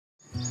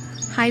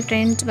Hi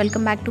friends,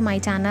 welcome back to my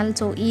channel.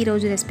 So ఈ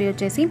రోజు recipe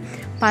వచ్చేసి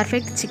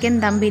పర్ఫెక్ట్ చికెన్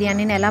దమ్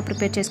బిర్యానీని ఎలా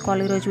ప్రిపేర్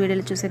చేసుకోవాలి ఈరోజు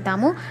వీడియోలో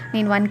చూసేద్దాము.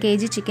 నేను 1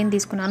 kg చికెన్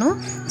తీసుకున్నాను.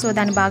 సో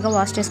దాన్ని బాగా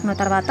వాష్ చేసుకున్న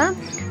తర్వాత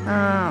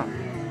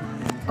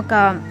ఒక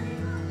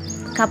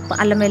కప్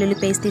అల్లం వెల్లుల్లి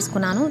పేస్ట్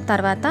తీసుకున్నాను.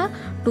 తర్వాత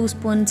 2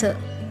 స్పూన్స్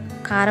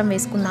కారం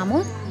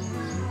వేసుకుందాము.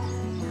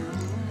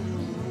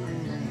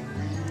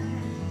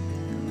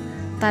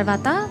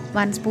 తర్వాత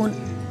 1 స్పూన్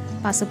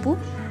పసుపు,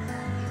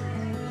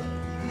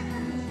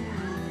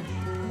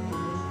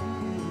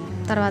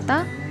 తర్వాత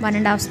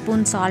 1.5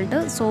 స్పూన్ సాల్ట్.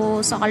 సో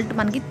సాల్ట్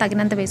మనకి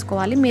తగినంత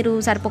వేసుకోవాలి, మీరు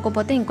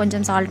సరిపోకపోతే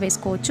ఇంకొంచెం సాల్ట్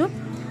వేసుకోవచ్చు.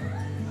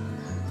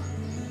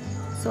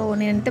 సో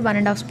నేనైతే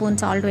 1.5 స్పూన్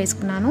సాల్ట్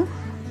వేసుకున్నాను.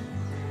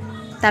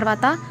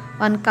 తర్వాత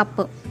 1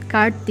 కప్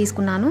కర్డ్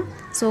తీసుకున్నాను.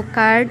 సో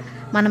కర్డ్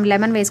మనం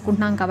లెమన్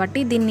వేసుకుంటున్నాం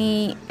కాబట్టి దీన్ని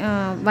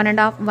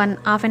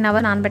హాఫ్ అన్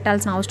అవర్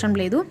నానబెట్టాల్సిన అవసరం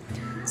లేదు.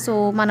 సో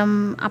మనం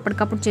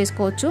అప్పటికప్పుడు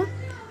చేసుకోవచ్చు.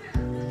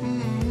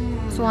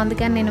 సో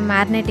అందుకని నేను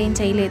మ్యారినేట్ ఏం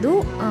చేయలేదు,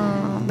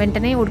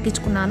 వెంటనే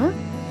ఉడికించుకున్నాను.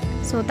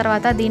 సో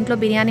తర్వాత దీంట్లో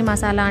బిర్యానీ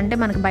మసాలా అంటే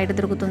మనకు బయట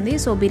దొరుకుతుంది.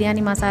 సో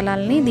బిర్యానీ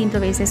మసాలాలని దీంట్లో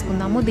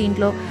వేసేసుకుందాము.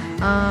 దీంట్లో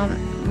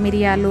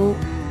మిరియాలు,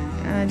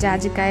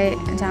 జాజికాయ,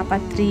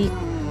 జాపత్రి,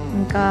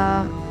 ఇంకా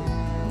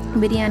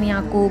బిర్యానీ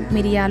ఆకు,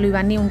 మిరియాలు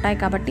ఇవన్నీ ఉంటాయి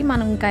కాబట్టి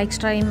మనం ఇంకా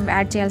ఎక్స్ట్రా ఏం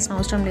యాడ్ చేయాల్సిన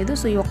అవసరం లేదు.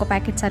 సో ఈ ఒక్క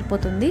ప్యాకెట్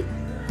సరిపోతుంది.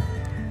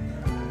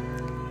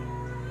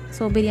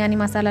 సో బిర్యానీ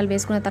మసాలాలు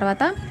వేసుకున్న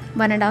తర్వాత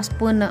 1.5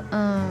 స్పూన్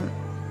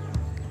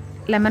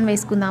లెమన్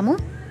వేసుకుందాము.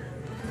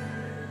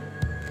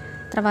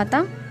 తర్వాత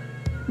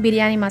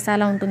బిర్యానీ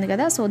మసాలా ఉంటుంది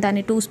కదా, సో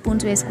దాన్ని 2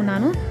 స్పూన్స్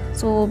వేసుకున్నాను.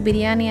 సో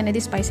బిర్యానీ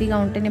అనేది స్పైసీగా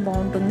ఉంటేనే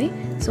బాగుంటుంది.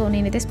 సో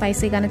నేనైతే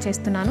స్పైసీగానే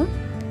చేస్తున్నాను.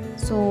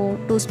 సో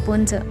 2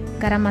 స్పూన్స్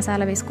గరం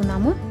మసాలా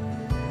వేసుకుందాము.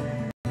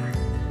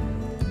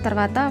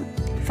 తర్వాత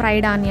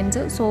ఫ్రైడ్ ఆనియన్స్.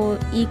 సో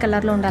ఈ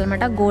కలర్లో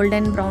ఉండాలన్నమాట,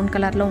 గోల్డెన్ బ్రౌన్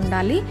కలర్లో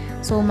ఉండాలి.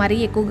 సో మరీ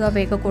ఎక్కువగా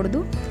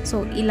వేగకూడదు. సో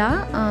ఇలా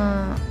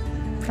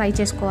ఫ్రై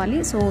చేసుకోవాలి.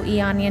 సో ఈ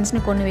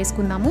ఆనియన్స్ని కొన్ని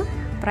వేసుకుందాము,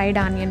 ఫ్రైడ్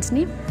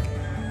ఆనియన్స్ని.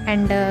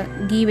 అండ్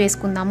గీ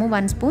వేసుకుందాము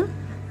 1 స్పూన్.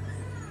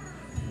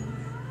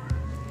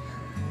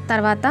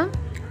 తర్వాత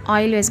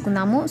ఆయిల్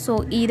వేసుకుందాము. సో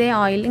ఇదే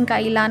ఆయిల్,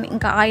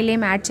 ఇంకా ఆయిల్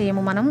ఏం యాడ్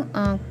చేయము మనం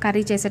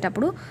కర్రీ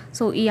చేసేటప్పుడు.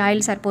 సో ఈ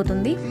ఆయిల్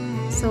సరిపోతుంది.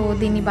 సో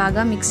దీన్ని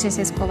బాగా మిక్స్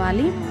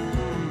చేసేసుకోవాలి.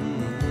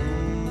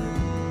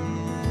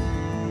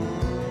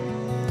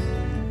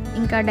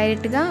 ఇంకా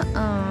డైరెక్ట్గా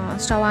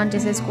స్టవ్ ఆన్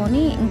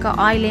చేసేసుకొని ఇంకా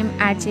ఆయిల్ ఏం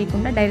యాడ్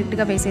చేయకుండా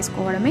డైరెక్ట్గా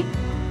వేసేసుకోవడమే.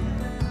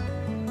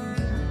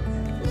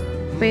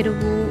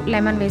 పెరుగు,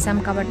 లెమన్ వేసాం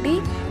కాబట్టి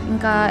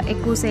ఇంకా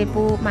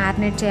ఎక్కువసేపు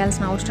మ్యారినేట్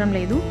చేయాల్సిన అవసరం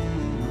లేదు.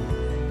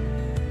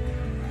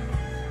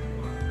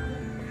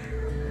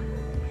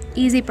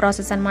 ఈజీ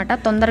ప్రాసెస్ అన్నమాట,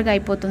 తొందరగా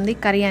అయిపోతుంది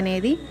కర్రీ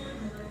అనేది.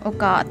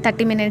 ఒక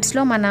 30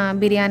 మినిట్స్లో మన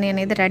బిర్యానీ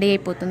అనేది రెడీ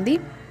అయిపోతుంది.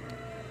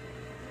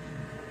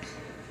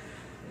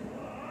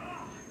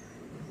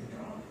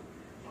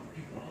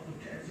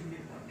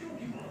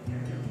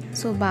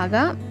 సో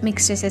బాగా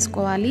మిక్స్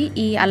చేసేసుకోవాలి.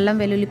 ఈ అల్లం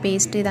వెల్లుల్లి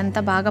పేస్ట్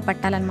ఇదంతా బాగా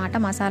పట్టాలన్నమాట,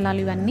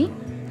 మసాలాలు ఇవన్నీ.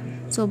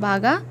 సో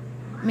బాగా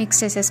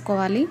మిక్స్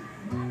చేసేసుకోవాలి.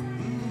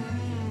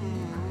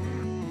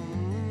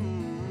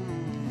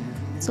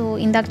 సో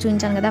ఇందాక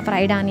చూపించాను కదా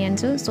ఫ్రైడ్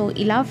ఆనియన్స్. సో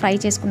ఇలా ఫ్రై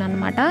చేసుకున్నాను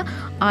అనమాట,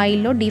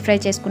 ఆయిల్లో డీప్ ఫ్రై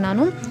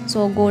చేసుకున్నాను. సో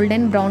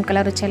గోల్డెన్ బ్రౌన్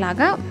కలర్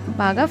వచ్చేలాగా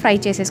బాగా ఫ్రై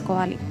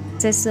చేసేసుకోవాలి.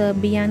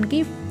 బియ్యానికి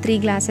 3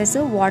 గ్లాసెస్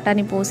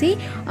వాటర్ని పోసి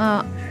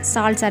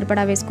సాల్ట్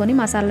సరిపడా వేసుకొని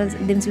మసాలా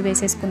దినుసులు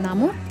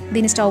వేసేసుకుందాము.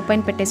 దీన్ని స్టవ్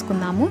పైన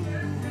పెట్టేసుకుందాము.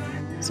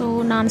 సో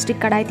నాన్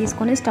స్టిక్ కడాయి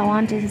తీసుకొని స్టవ్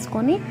ఆన్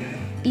చేసేసుకొని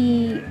ఈ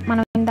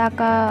మనం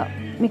ఇందాక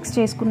మిక్స్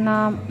చేసుకున్న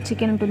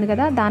చికెన్ ఉంటుంది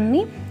కదా, దాన్ని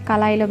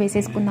కళాయిలో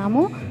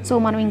వేసేసుకుందాము. సో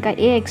మనం ఇంకా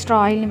ఏ ఎక్స్ట్రా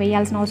ఆయిల్ని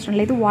వేయాల్సిన అవసరం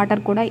లేదు,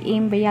 వాటర్ కూడా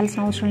ఏం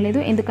వేయాల్సిన అవసరం లేదు.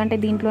 ఎందుకంటే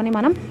దీంట్లోనే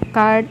మనం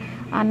కర్డ్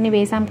అన్నీ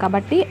వేసాం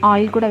కాబట్టి,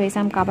 ఆయిల్ కూడా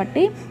వేసాం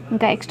కాబట్టి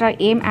ఇంకా ఎక్స్ట్రా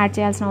ఏం యాడ్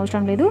చేయాల్సిన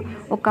అవసరం లేదు.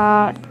 ఒక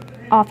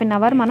హాఫ్ అన్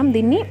అవర్ మనం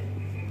దీన్ని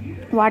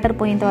వాటర్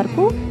పోయేంత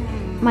వరకు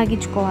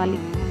మగ్గించుకోవాలి.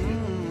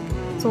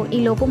 సో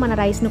ఈలోపు మన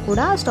రైస్ను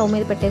కూడా స్టవ్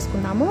మీద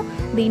పెట్టేసుకుందాము.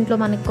 దీంట్లో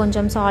మనకి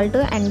కొంచెం సాల్ట్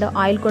అండ్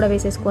ఆయిల్ కూడా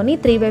వేసేసుకొని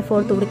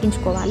 3/4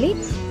 ఉడికించుకోవాలి.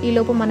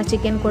 ఈలోపు మన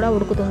చికెన్ కూడా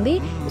ఉడుకుతుంది.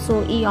 సో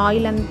ఈ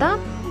ఆయిల్ అంతా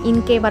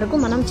ఇంకే వరకు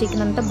మనం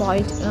చికెన్ అంతా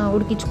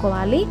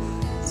ఉడికించుకోవాలి.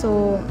 సో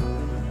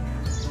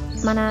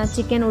మన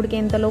చికెన్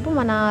ఉడికేంతలోపు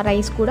మన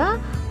రైస్ కూడా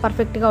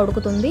పర్ఫెక్ట్గా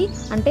ఉడుకుతుంది.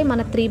 అంటే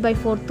మన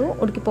 3/4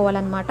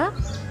 ఉడికిపోవాలన్నమాట.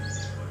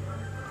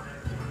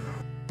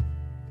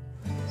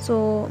 సో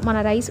మన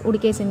రైస్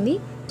ఉడికేసింది.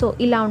 సో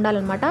ఇలా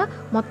ఉండాలన్నమాట,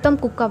 మొత్తం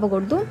కుక్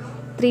అవ్వకూడదు.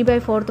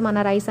 3/4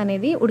 మన రైస్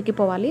అనేది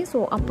ఉడికిపోవాలి. సో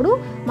అప్పుడు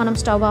మనం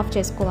స్టవ్ ఆఫ్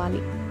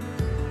చేసుకోవాలి.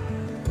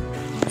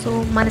 సో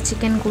మన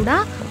చికెన్ కూడా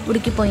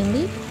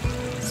ఉడికిపోయింది.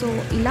 సో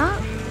ఇలా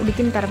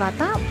ఉడికిన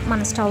తర్వాత మన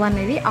స్టవ్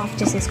అనేది ఆఫ్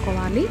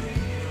చేసేసుకోవాలి.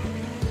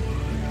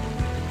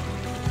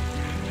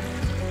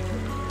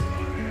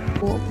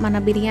 మన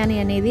బిర్యానీ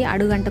అనేది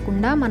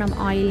అడుగంటకుండా మనం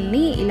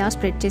ఆయిల్ని ఇలా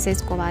స్ప్రెడ్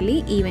చేసేసుకోవాలి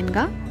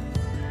ఈవెన్గా.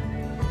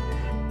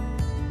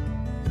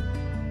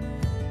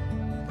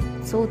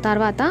 సో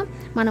తర్వాత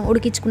మనం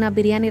ఉడికించుకున్న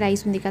బిర్యానీ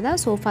రైస్ ఉంది కదా,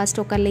 సో ఫస్ట్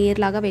ఒక లేయర్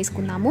లాగా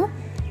వేసుకుందాము.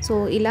 సో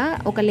ఇలా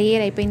ఒక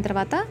లేయర్ అయిపోయిన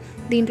తర్వాత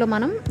దీంట్లో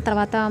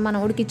మనం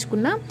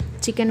ఉడికించుకున్న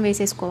చికెన్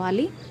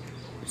వేసేసుకోవాలి.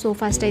 సో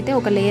ఫస్ట్ అయితే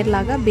ఒక లేయర్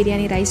లాగా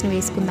బిర్యానీ రైస్ని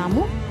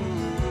వేసుకుందాము.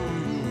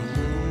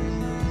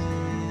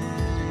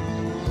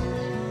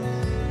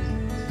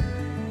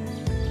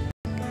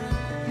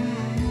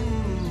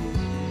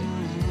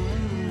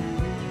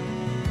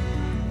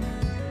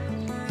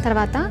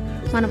 తర్వాత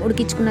మనం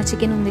ఉడికించుకున్న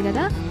చికెన్ ఉంది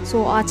కదా, సో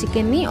ఆ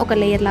చికెన్ని ఒక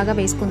లేయర్ లాగా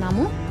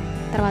వేసుకుందాము.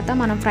 తర్వాత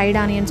మనం ఫ్రైడ్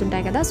ఆనియన్స్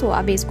ఉంటాయి కదా, సో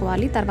అవి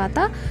వేసుకోవాలి. తర్వాత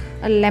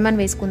లెమన్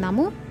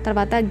వేసుకుందాము.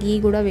 తర్వాత గీ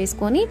కూడా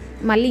వేసుకొని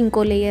మళ్ళీ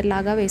ఇంకో లేయర్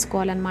లాగా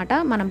వేసుకోవాలన్నమాట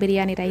మనం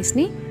బిర్యానీ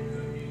రైస్ని.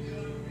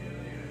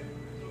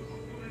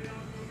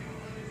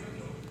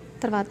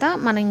 తర్వాత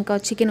మనం ఇంకా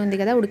చికెన్ ఉంది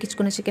కదా,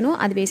 ఉడికించుకున్న చికెన్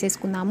అది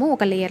వేసేసుకుందాము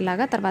ఒక లేయర్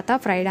లాగా. తర్వాత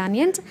ఫ్రైడ్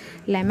ఆనియన్స్,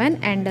 లెమన్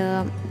అండ్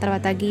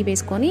తర్వాత గీ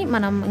వేసుకొని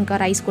మనం ఇంకా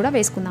రైస్ కూడా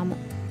వేసుకుందాము.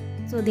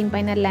 సో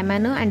దీనిపైన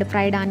లెమన్ అండ్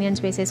ఫ్రైడ్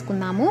ఆనియన్స్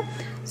వేసేసుకుందాము.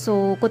 సో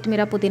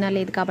కొత్తిమీర పుదీనా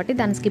లేదు కాబట్టి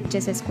దాన్ని స్కిప్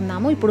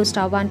చేసేసుకుందాము. ఇప్పుడు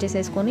స్టవ్ ఆన్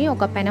చేసేసుకొని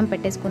ఒక పెనం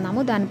పెట్టేసుకుందాము.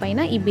 దానిపైన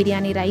ఈ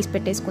బిర్యానీ రైస్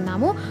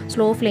పెట్టేసుకుందాము.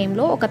 స్లో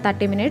ఫ్లేమ్లో ఒక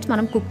 30 minutes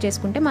మనం కుక్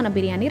చేసుకుంటే మన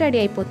బిర్యానీ రెడీ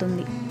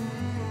అయిపోతుంది.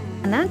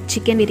 మన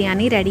చికెన్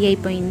బిర్యానీ రెడీ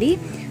అయిపోయింది.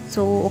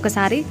 సో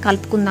ఒకసారి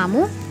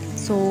కలుపుకుందాము.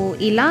 సో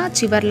ఇలా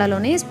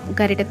చివర్లలోనే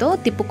గరిటెతో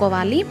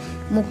తిప్పుకోవాలి.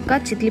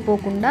 ముక్క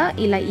చిట్లిపోకుండా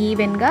ఇలా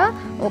ఈవెన్గా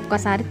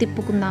ఒక్కసారి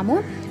తిప్పుకుందాము.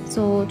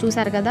 సో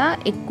చూసారు కదా,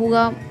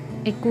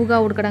 ఎక్కువగా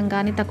ఉడకడం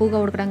కానీ తక్కువగా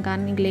ఉడకడం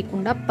కానీ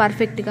లేకుండా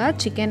పర్ఫెక్ట్గా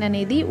చికెన్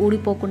అనేది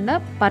ఊడిపోకుండా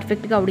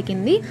పర్ఫెక్ట్గా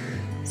ఉడికింది.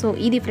 సో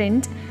ఇది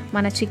ఫ్రెండ్స్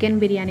మన చికెన్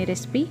బిర్యానీ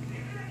రెసిపీ.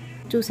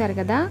 చూసారు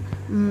కదా,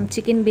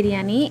 చికెన్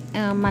బిర్యానీ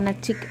మన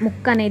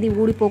ముక్క అనేది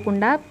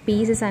ఊడిపోకుండా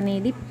పీసెస్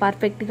అనేది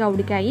పర్ఫెక్ట్గా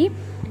ఉడికాయి.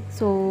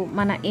 సో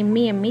మన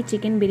ఎమ్మి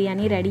చికెన్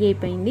బిర్యానీ రెడీ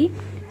అయిపోయింది.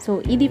 సో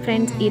ఇది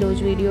ఫ్రెండ్స్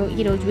ఈరోజు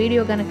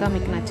వీడియో కనుక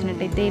మీకు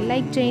నచ్చినట్టయితే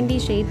లైక్ చేయండి,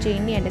 షేర్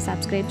చేయండి అండ్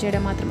సబ్స్క్రైబ్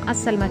చేయడం మాత్రం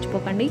అస్సలు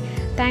మర్చిపోకండి.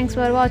 Thanks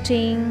for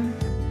watching.